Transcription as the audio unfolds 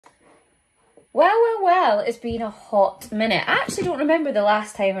Well, it's been a hot minute. I actually don't remember the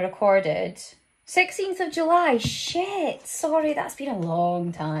last time I recorded. 16th of July, shit, sorry, that's been a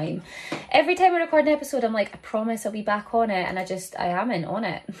long time. Every time I record an episode, I'm like, I promise I'll be back on it, and I am on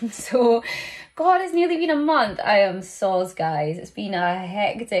it. So, God, it's nearly been a month. I am soz, guys. It's been a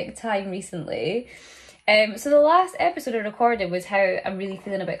hectic time recently. So the last episode I recorded was how I'm really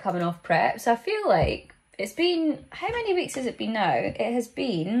feeling about coming off prep. So I feel like it's been, how many weeks has it been now? It has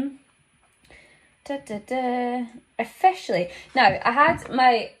been, officially. Now, I had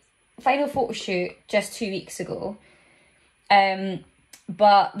my final photo shoot just 2 weeks ago.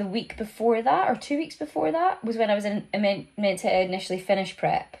 But the week before that, or 2 weeks before that, was when I was meant to initially finish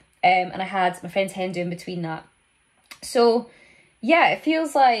prep. And I had my friend's hen do in between that. So, yeah, it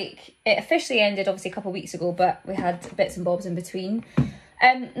feels like it officially ended obviously a couple of weeks ago, but we had bits and bobs in between.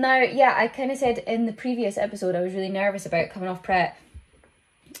 Now, yeah, I kind of said in the previous episode I was really nervous about coming off prep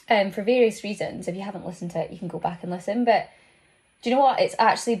for various reasons. If you haven't listened to it, you can go back and listen. But do you know what? It's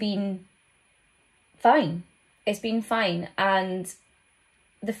actually been fine. It's been fine. And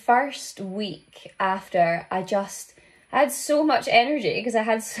the first week after, I had so much energy because I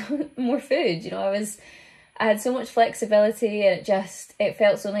had so more food. You know, I had so much flexibility, and it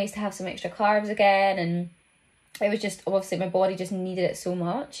felt so nice to have some extra carbs again, and it was just, obviously my body just needed it so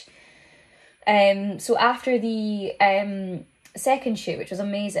much. So after the second shoot, which was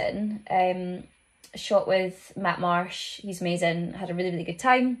amazing, shot with Matt Marsh, he's amazing, had a really, really good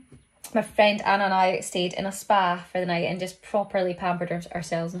time. My friend Anna and I stayed in a spa for the night and just properly pampered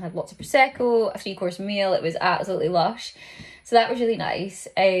ourselves and had lots of Prosecco, a 3-course meal. It was absolutely lush. So that was really nice.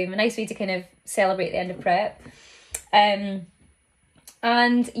 A nice way to kind of celebrate the end of prep. And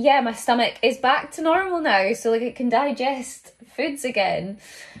yeah, my stomach is back to normal now. So like it can digest foods again.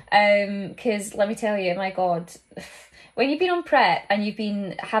 Because let me tell you, my God, when you've been on prep and you've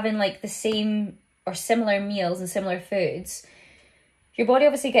been having like the same or similar meals and similar foods, your body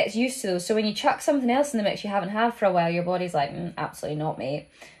obviously gets used to those. So when you chuck something else in the mix you haven't had for a while, your body's like, absolutely not, mate.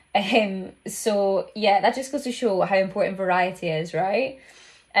 So yeah, that just goes to show how important variety is, right?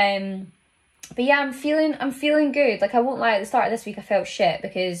 But yeah, I'm feeling good. Like, I won't lie, at the start of this week I felt shit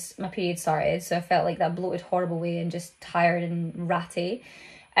because my period started, so I felt like that bloated horrible way and just tired and ratty.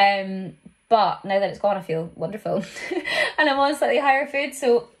 But now that it's gone, I feel wonderful. And I'm on slightly higher food.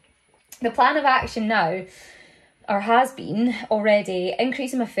 So the plan of action now, or has been already,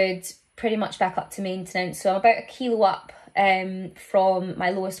 increasing my food pretty much back up to maintenance. So I'm about 1 kilo up from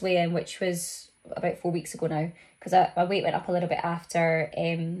my lowest weigh-in, which was about 4 weeks ago now, because my weight went up a little bit after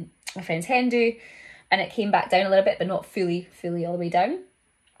my friend's hen do, and it came back down a little bit, but not fully all the way down.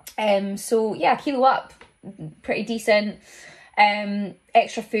 So yeah, 1 kilo up, pretty decent.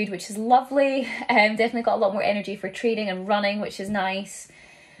 Extra food, which is lovely. Definitely got a lot more energy for training and running, which is nice.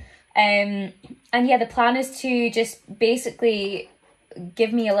 And yeah, the plan is to just basically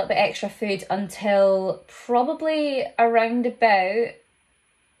give me a little bit extra food until probably around about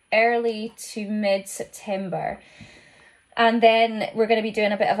early to mid-September. And then we're going to be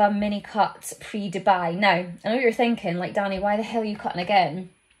doing a bit of a mini cut pre-Dubai. Now, I know what you're thinking, like, Danny, why the hell are you cutting again?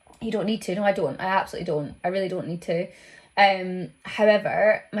 You don't need to. No, I don't. I absolutely don't. I really don't need to.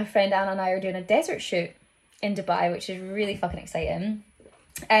 However, my friend Anna and I are doing a desert shoot in Dubai, which is really fucking exciting.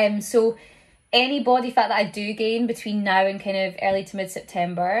 So any body fat that I do gain between now and kind of early to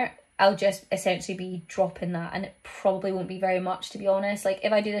mid-September, I'll just essentially be dropping that, and it probably won't be very much, to be honest. Like,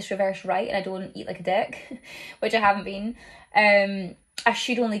 if I do this reverse right and I don't eat like a dick, which I haven't been, I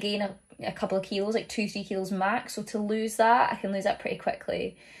should only gain a couple of kilos, like 2-3 kilos max. So to lose that, I can lose that pretty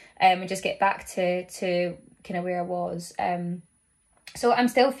quickly, and just get back to kind of where I was. So I'm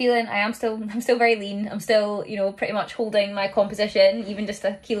still very lean. I'm still, you know, pretty much holding my composition, even just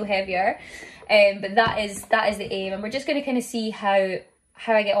 1 kilo heavier. But that is the aim, and we're just going to kind of see how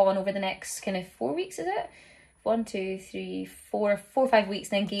I get on over the next kind of 4 weeks, is it? 1, 2, 3, 4, 5 weeks,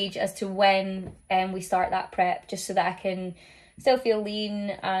 then gauge as to when we start that prep, just so that I can still feel lean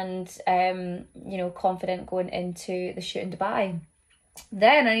and you know, confident going into the shoot in Dubai.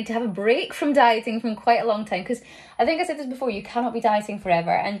 Then I need to have a break from dieting from quite a long time, because I think I said this before, you cannot be dieting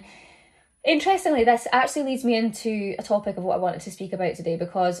forever. And interestingly, this actually leads me into a topic of what I wanted to speak about today,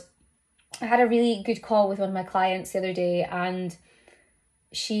 because I had a really good call with one of my clients the other day, and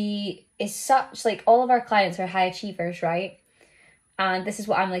she is such, like, all of our clients are high achievers, right? And this is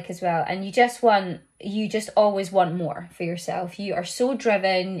what I'm like as well. And you just always want more for yourself. You are so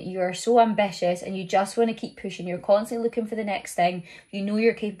driven, you are so ambitious, and you just want to keep pushing. You're constantly looking for the next thing. You know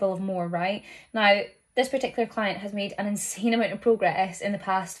you're capable of more, right? Now, this particular client has made an insane amount of progress in the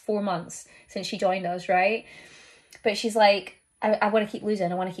past 4 months since she joined us, right? But she's like, I want to keep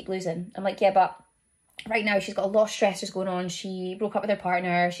losing. I'm like, yeah, but right now she's got a lot of stressors going on. She broke up with her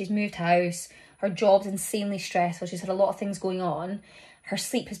partner. She's moved house. Her job's insanely stressful. She's had a lot of things going on. Her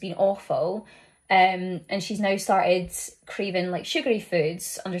sleep has been awful. And she's now started craving like sugary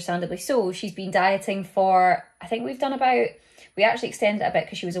foods, understandably so. She's been dieting for, I think we actually extended it a bit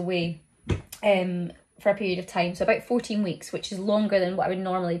because she was away for a period of time. So about 14 weeks, which is longer than what I would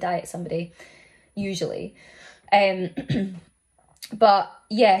normally diet somebody, usually. But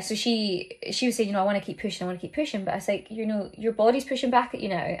yeah, so she was saying, I want to keep pushing. But I was like, your body's pushing back at you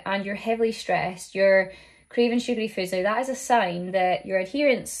now and you're heavily stressed. You're craving sugary foods. Now that is a sign that your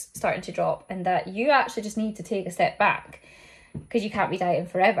adherence starting to drop and that you actually just need to take a step back because you can't be dieting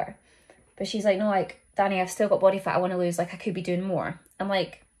forever. But she's like, no, like, Danny, I've still got body fat I want to lose. Like, I could be doing more. I'm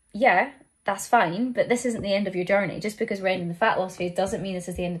like, yeah, that's fine. But this isn't the end of your journey. Just because we're ending the fat loss phase doesn't mean this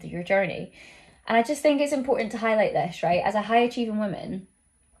is the end of your journey. And I just think it's important to highlight this, right? As a high achieving woman,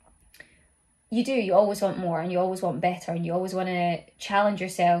 you always want more and you always want better and you always want to challenge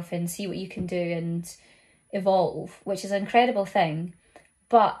yourself and see what you can do and evolve, which is an incredible thing.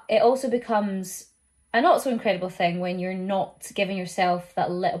 But it also becomes a not so incredible thing when you're not giving yourself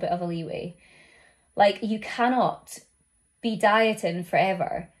that little bit of a leeway. Like, you cannot be dieting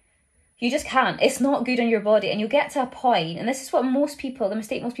forever. You just can't. It's not good on your body. And you'll get to a point, and this is what the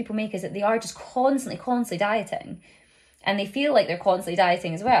mistake most people make, is that they are just constantly dieting. And they feel like they're constantly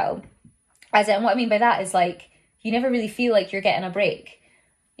dieting as well. And what I mean by that is, like, you never really feel like you're getting a break,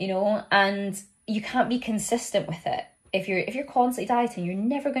 and you can't be consistent with it. If you're constantly dieting, you're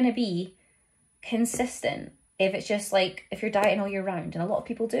never going to be consistent. If it's just like, if you're dieting all year round, and a lot of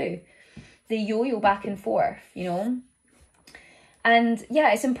people do, they yo-yo back and forth, And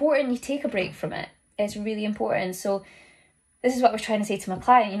yeah, it's important you take a break from it. It's really important. So this is what I was trying to say to my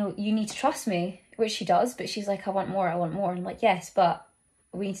client, you need to trust me, which she does, but she's like, I want more. And I'm like, yes, but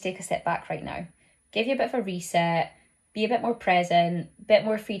we need to take a step back right now. Give you a bit of a reset, be a bit more present, a bit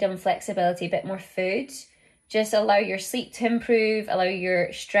more freedom, flexibility, a bit more food. Just allow your sleep to improve, allow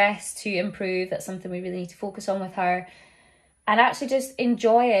your stress to improve. That's something we really need to focus on with her. And actually just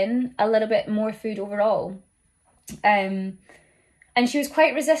enjoying a little bit more food overall. And she was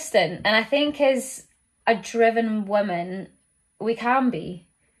quite resistant. And I think as a driven woman, we can be.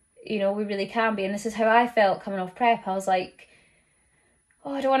 We really can be. And this is how I felt coming off prep. I was like,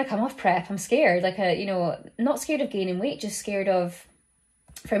 oh, I don't want to come off prep. I'm scared. Like, not scared of gaining weight, just scared of,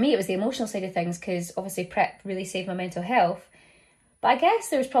 for me, it was the emotional side of things, because obviously prep really saved my mental health. But I guess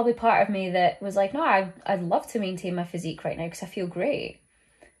there was probably part of me that was like, no, I'd love to maintain my physique right now because I feel great.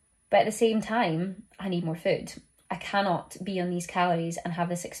 But at the same time, I need more food. I cannot be on these calories and have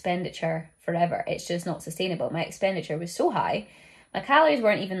this expenditure forever. It's just not sustainable. My expenditure was so high. My calories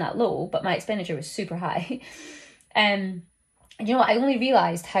weren't even that low, but my expenditure was super high. And I only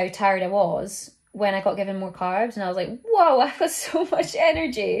realised how tired I was when I got given more carbs, and I was like, whoa, I've got so much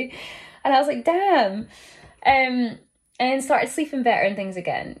energy. And I was like, damn. And then started sleeping better and things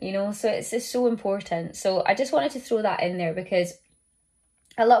again, so it's just so important. So I just wanted to throw that in there, because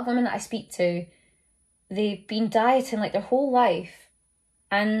a lot of women that I speak to, they've been dieting like their whole life,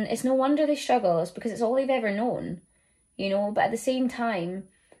 and it's no wonder they struggle. It's because it's all they've ever known, but at the same time,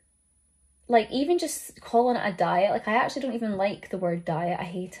 like, even just calling it a diet, like, I actually don't even like the word diet. I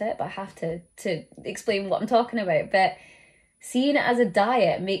hate it, but I have to explain what I'm talking about. But seeing it as a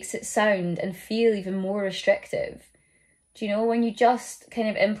diet makes it sound and feel even more restrictive. Do you know, when you just kind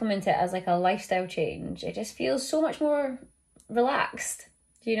of implement it as like a lifestyle change, it just feels so much more relaxed.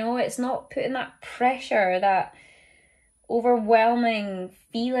 It's not putting that pressure, that overwhelming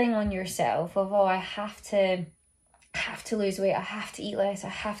feeling on yourself of, oh, I have to lose weight, I have to eat less, I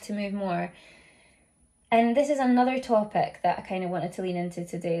have to move more. And this is another topic that I kind of wanted to lean into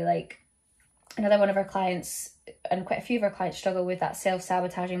today. Like, another one of our clients, and quite a few of our clients, struggle with that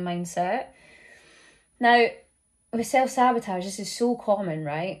self-sabotaging mindset. Now, with self-sabotage, this is so common,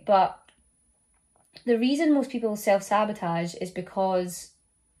 right? But the reason most people self-sabotage is because,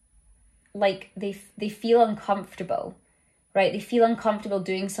 like, they feel uncomfortable, right? They feel uncomfortable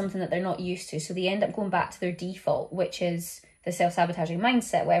doing something that they're not used to. So they end up going back to their default, which is the self-sabotaging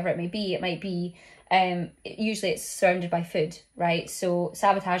mindset, whatever it may be. It might be, usually it's surrounded by food, right? So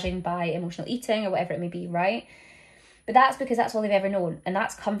sabotaging by emotional eating or whatever it may be, right? But that's because that's all they've ever known, and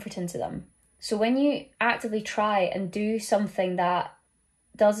that's comforting to them. So when you actively try and do something that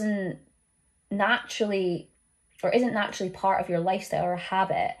doesn't naturally, or isn't naturally part of your lifestyle or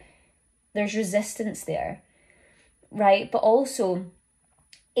habit, there's resistance there, right? But also,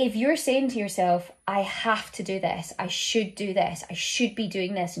 if you're saying to yourself, I have to do this, I should do this, I should be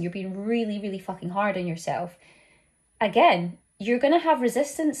doing this, and you're being really, really fucking hard on yourself, again, you're going to have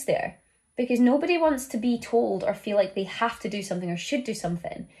resistance there, because nobody wants to be told or feel like they have to do something or should do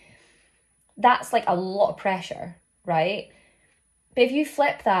something. That's like a lot of pressure, right? But if you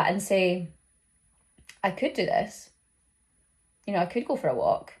flip that and say, I could do this, you know, I could go for a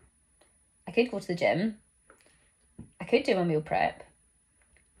walk, I could go to the gym, I could do my meal prep.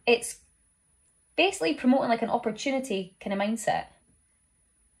 It's basically promoting like an opportunity kind of mindset.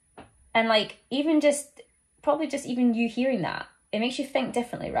 And like, even just, probably just even you hearing that, it makes you think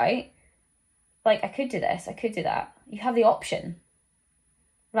differently, right? Like, I could do this, I could do that. You have the option,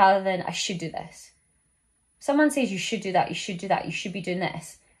 rather than I should do this. Someone says you should do that, you should do that, you should be doing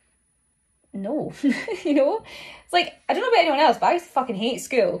this. No, you know? It's like, I don't know about anyone else, but I used to fucking hate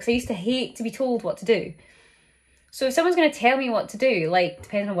school, because I used to hate to be told what to do. So if someone's going to tell me what to do, like,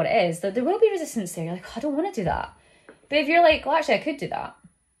 depending on what it is, there will be resistance there. You're like, oh, I don't want to do that. But if you're like, well, actually, I could do that,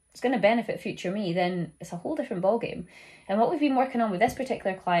 it's going to benefit future me, then it's a whole different ballgame. And what we've been working on with this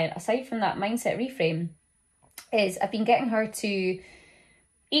particular client, aside from that mindset reframe, is I've been getting her to,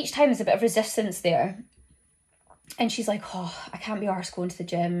 each time there's a bit of resistance there, and she's like, oh, I can't be arsed going to the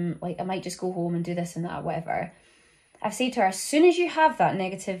gym, like, I might just go home and do this and that, whatever. I've said to her, as soon as you have that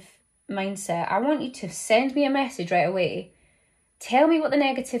negative mindset, I want you to send me a message right away. Tell me what the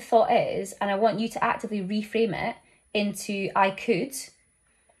negative thought is, and I want you to actively reframe it into I could,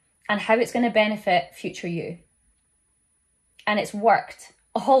 and how it's going to benefit future you. And it's worked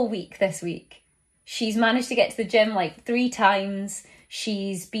all week this week. She's managed to get to the gym like 3 times.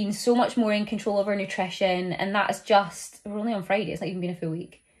 She's been so much more in control of her nutrition, and that is just, we're only on Friday, it's not even been a full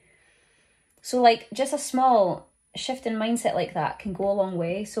week. So like, just a small shift in mindset like that can go a long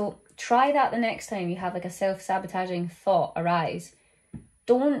way. So try that the next time you have like a self-sabotaging thought arise.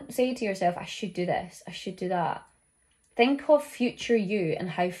 Don't say to yourself, I should do this, I should do that. Think of future you and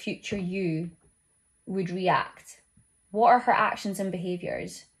how future you would react. What are her actions and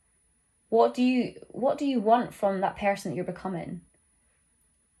behaviours? What do you want from that person that you're becoming?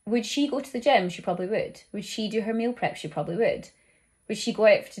 Would she go to the gym? She probably would. Would she do her meal prep? She probably would. Would she go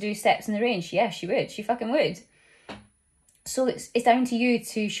out to do steps in the range? Yeah, she would. She fucking would. So it's down to you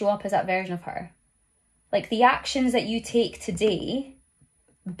to show up as that version of her. Like, the actions that you take today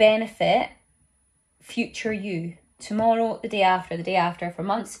benefit future you. Tomorrow, the day after, for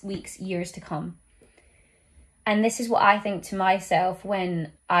months, weeks, years to come. And this is what I think to myself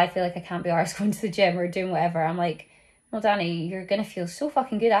when I feel like I can't be arsed going to the gym or doing whatever. I'm like, well, Danny, you're going to feel so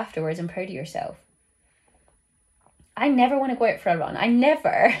fucking good afterwards and proud of yourself. I never want to go out for a run. I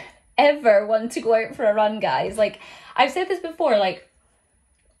never, ever want to go out for a run, guys. Like, I've said this before, like,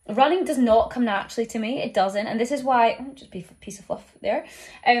 running does not come naturally to me. It doesn't. And this is why, just a piece of fluff there.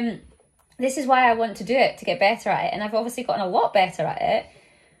 This is why I want to do it, to get better at it. And I've obviously gotten a lot better at it.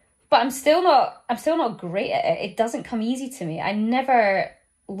 But I'm still not great at it. It doesn't come easy to me. I never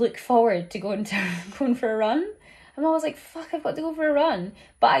look forward to going for a run. I'm always like, fuck, I've got to go for a run.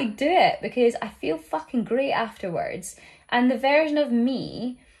 But I do it because I feel fucking great afterwards. And the version of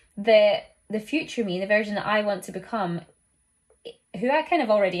me, the future me, the version that I want to become, who I kind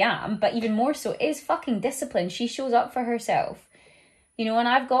of already am, but even more so, is fucking disciplined. She shows up for herself. You know, and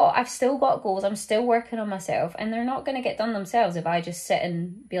I've still got goals. I'm still working on myself, and they're not going to get done themselves if I just sit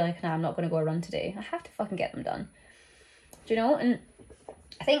and be like, nah, I'm not going to go a run today. I have to fucking get them done. Do you know? And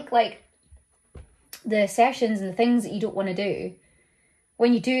I think, like, the sessions and the things that you don't want to do,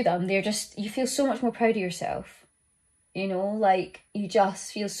 when you do them, you feel so much more proud of yourself. You know, like, you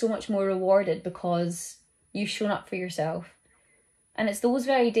just feel so much more rewarded because you've shown up for yourself. And it's those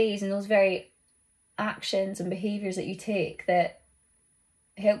very days and those very actions and behaviours that you take that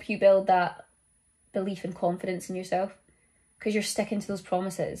help you build that belief and confidence in yourself, because you're sticking to those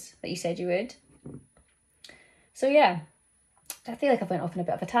promises that you said you would. So yeah, I feel like I went off on a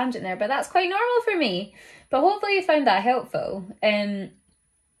bit of a tangent there, but that's quite normal for me. But hopefully you found that helpful.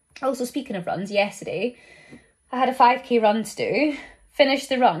 Also, speaking of runs, yesterday I had a 5k run to do, finished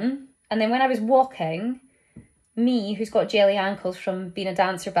the run, and then when I was walking, me, who's got jelly ankles from being a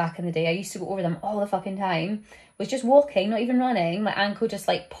dancer back in the day, I used to go over them all the fucking time, was just walking, not even running, my ankle just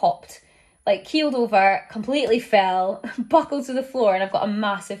like popped, like keeled over, completely fell, buckled to the floor, and I've got a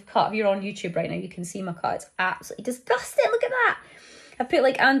massive cut. If you're on YouTube right now, you can see my cut. It's absolutely disgusting. Look at that. I've put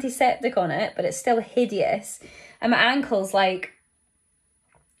like antiseptic on it, but it's still hideous. And my ankle's like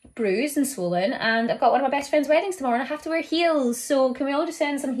bruised and swollen, and I've got one of my best friend's weddings tomorrow and I have to wear heels. So can we all just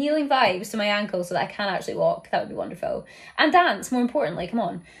send some healing vibes to my ankle so that I can actually walk? That would be wonderful. And dance, more importantly, come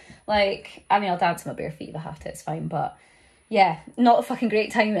on. Like, I mean, I'll dance on my bare feet if I have to, it's fine, but yeah, not a fucking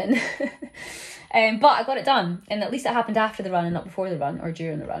great timing. But I got it done, and at least it happened after the run and not before the run or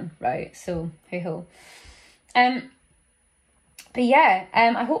during the run, right? So hey ho. But yeah,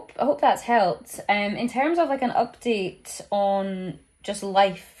 I hope that's helped. In terms of like an update on just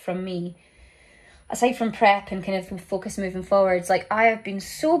life from me, aside from prep and kind of focus moving forwards, like I have been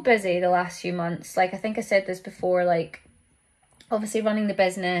so busy the last few months. Like I think I said this before, like obviously running the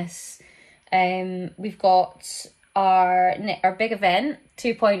business. We've got our big event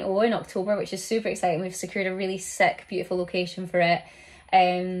 2.0 in October, which is super exciting. We've secured a really sick, beautiful location for it.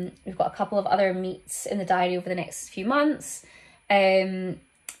 We've got a couple of other meets in the diary over the next few months. And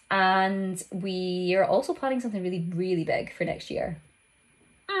we are also planning something really, really big for next year.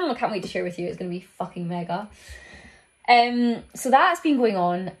 I can't wait to share with you. It's going to be fucking mega. So that's been going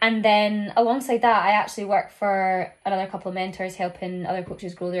on. And then alongside that, I actually work for another couple of mentors helping other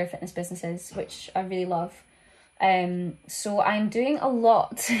coaches grow their fitness businesses, which I really love. So I'm doing a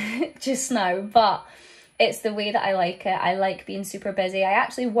lot just now, but it's the way that I like it. I like being super busy. I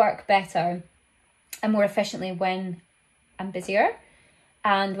actually work better and more efficiently when I'm busier,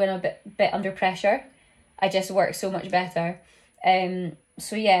 and when I'm a bit under pressure, I just work so much better.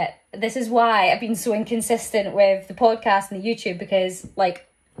 So yeah, this is why I've been so inconsistent with the podcast and the YouTube, because like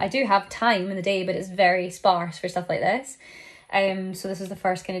I do have time in the day, but it's very sparse for stuff like this. So this is the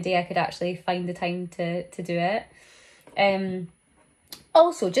first kind of day I could actually find the time to do it.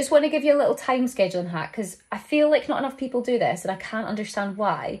 Also, just want to give you a little time scheduling hack, because I feel like not enough people do this and I can't understand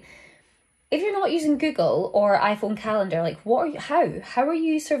why. If you're not using Google or iPhone calendar, like how are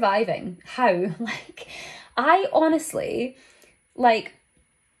you surviving? How? Like, I honestly, like,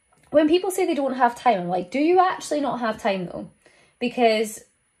 when people say they don't have time, I'm like, do you actually not have time though? Because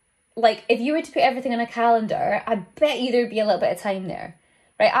like, if you were to put everything on a calendar, I bet you there'd be a little bit of time there,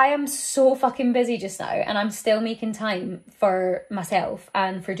 right? I am so fucking busy just now, and I'm still making time for myself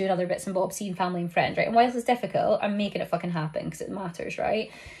and for doing other bits and bobs, seeing family and friends, right? And whilst it's difficult, I'm making it fucking happen because it matters,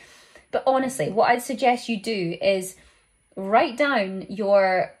 right? But honestly, what I'd suggest you do is write down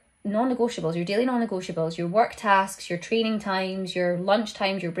your non-negotiables, your daily non-negotiables, your work tasks, your training times, your lunch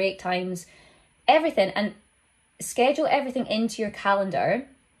times, your break times, everything, and schedule everything into your calendar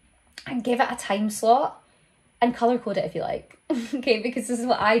and give it a time slot and color code it if you like. Okay, because this is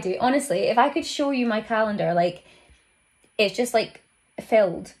what I do. Honestly, if I could show you my calendar, like, it's just like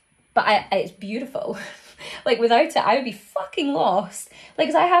filled, but it's beautiful. Like, without it, I would be fucking lost. Like,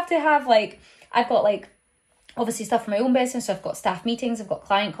 because I have to have, like, I've got, like, obviously stuff for my own business. So I've got staff meetings, I've got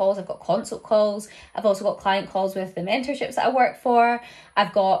client calls, I've got consult calls. I've also got client calls with the mentorships that I work for.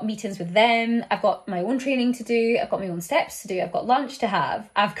 I've got meetings with them. I've got my own training to do. I've got my own steps to do. I've got lunch to have.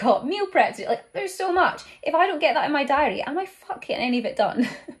 I've got meal prep to do. Like, there's so much. If I don't get that in my diary, am I fuck getting any of it done?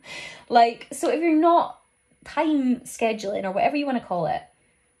 Like, so if you're not time scheduling or whatever you want to call it,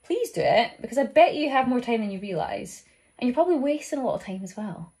 please do it, because I bet you have more time than you realise. And you're probably wasting a lot of time as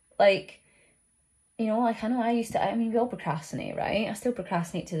well. Like, you know, like I know I used to, I mean, we all procrastinate, right? I still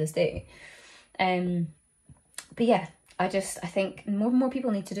procrastinate to this day. But yeah, I think more and more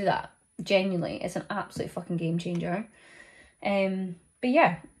people need to do that. Genuinely, it's an absolute fucking game changer. But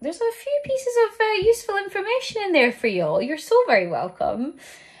yeah, there's a few pieces of useful information in there for y'all. You're so very welcome.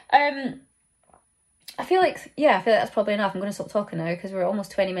 I feel like that's probably enough. I'm going to stop talking now because we're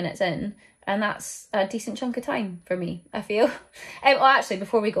almost 20 minutes in, and that's a decent chunk of time for me, I feel. Well, actually,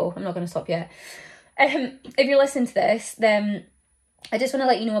 before we go, I'm not going to stop yet. If you're listening to this, then I just want to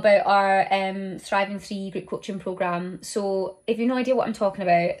let you know about our Thriving 3 group coaching program. So if you've no idea what I'm talking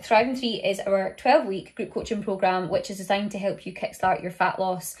about, Thriving 3 is our 12-week group coaching program, which is designed to help you kickstart your fat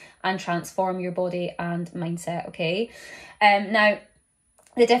loss and transform your body and mindset, okay? Now,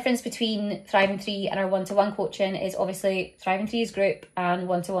 the difference between Thriving 3 and our one-to-one coaching is obviously Thriving 3 is group and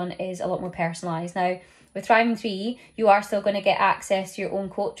one-to-one is a lot more personalised. Now, with Thriving 3, you are still going to get access to your own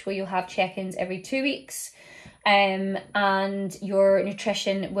coach where you'll have check-ins every 2 weeks, and your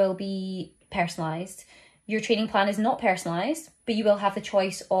nutrition will be personalised. Your training plan is not personalised, but you will have the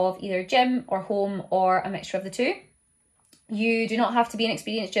choice of either gym or home or a mixture of the two. You do not have to be an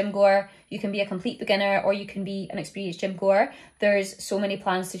experienced gym goer. You can be a complete beginner or you can be an experienced gym goer. There's so many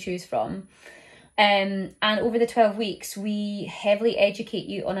plans to choose from. And over the 12 weeks, we heavily educate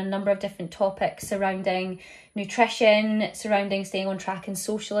you on a number of different topics surrounding nutrition, surrounding staying on track in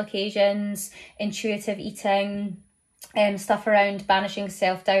social occasions, intuitive eating, stuff around banishing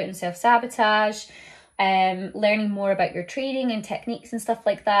self-doubt and self-sabotage, learning more about your training and techniques and stuff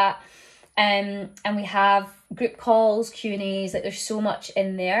like that. And we have group calls, Q&As, like there's so much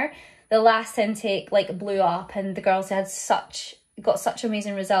in there. The last intake like blew up and the girls got such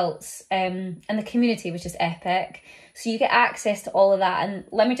amazing results, and the community was just epic. So you get access to all of that, and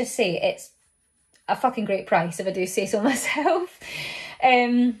let me just say, it's a fucking great price if I do say so myself.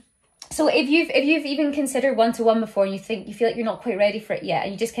 So if you've even considered one-to-one before and you feel like you're not quite ready for it yet,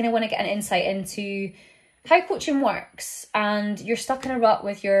 and you just kind of want to get an insight into how coaching works, and you're stuck in a rut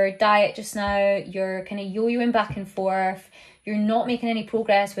with your diet just now, you're kind of yo-yoing back and forth, you're not making any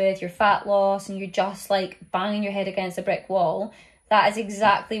progress with your fat loss, and you're just like banging your head against a brick wall, that is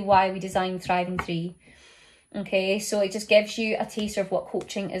exactly why we designed Thriving 3. Okay, so it just gives you a taster of what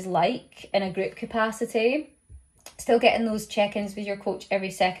coaching is like in a group capacity. Still getting those check-ins with your coach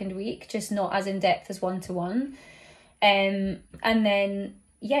every second week, just not as in-depth as one-to-one. And then,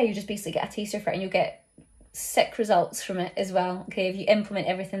 yeah, you just basically get a taster for it, and you'll get sick results from it as well. Okay, if you implement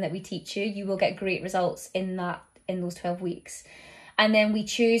everything that we teach you, you will get great results in those 12 weeks. And then we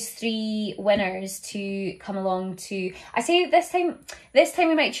choose 3 winners to come along to, I say this time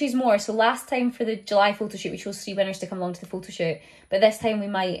we might choose more. So last time for the July photo shoot, we chose 3 winners to come along to the photo shoot. But this time we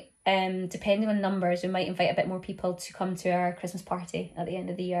might, depending on numbers, we might invite a bit more people to come to our Christmas party at the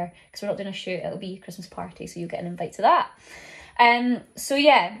end of the year. Because we're not doing a shoot, it'll be a Christmas party, so you'll get an invite to that. So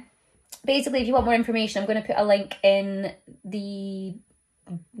yeah, basically if you want more information, I'm going to put a link in the,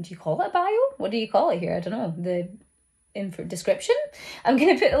 do you call it a bio? What do you call it here? I don't know. The description. I'm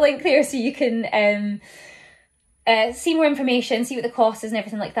going to put the link there so you can see more information, see what the cost is and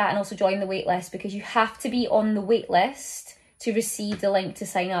everything like that, and also join the wait list, because you have to be on the wait list to receive the link to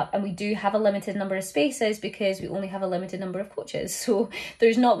sign up. And we do have a limited number of spaces because we only have a limited number of coaches. So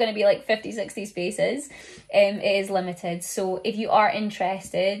there's not going to be like 50, 60 spaces. It is limited. So if you are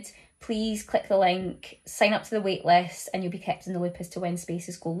interested, please click the link, sign up to the wait list, and you'll be kept in the loop as to when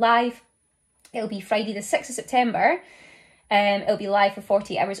spaces go live. It'll be Friday the 6th of September. It'll be live for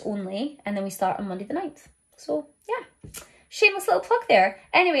 48 hours only, and then we start on Monday the 9th. So yeah, shameless little plug there.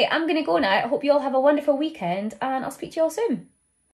 Anyway, I'm going to go now. I hope you all have a wonderful weekend, and I'll speak to you all soon.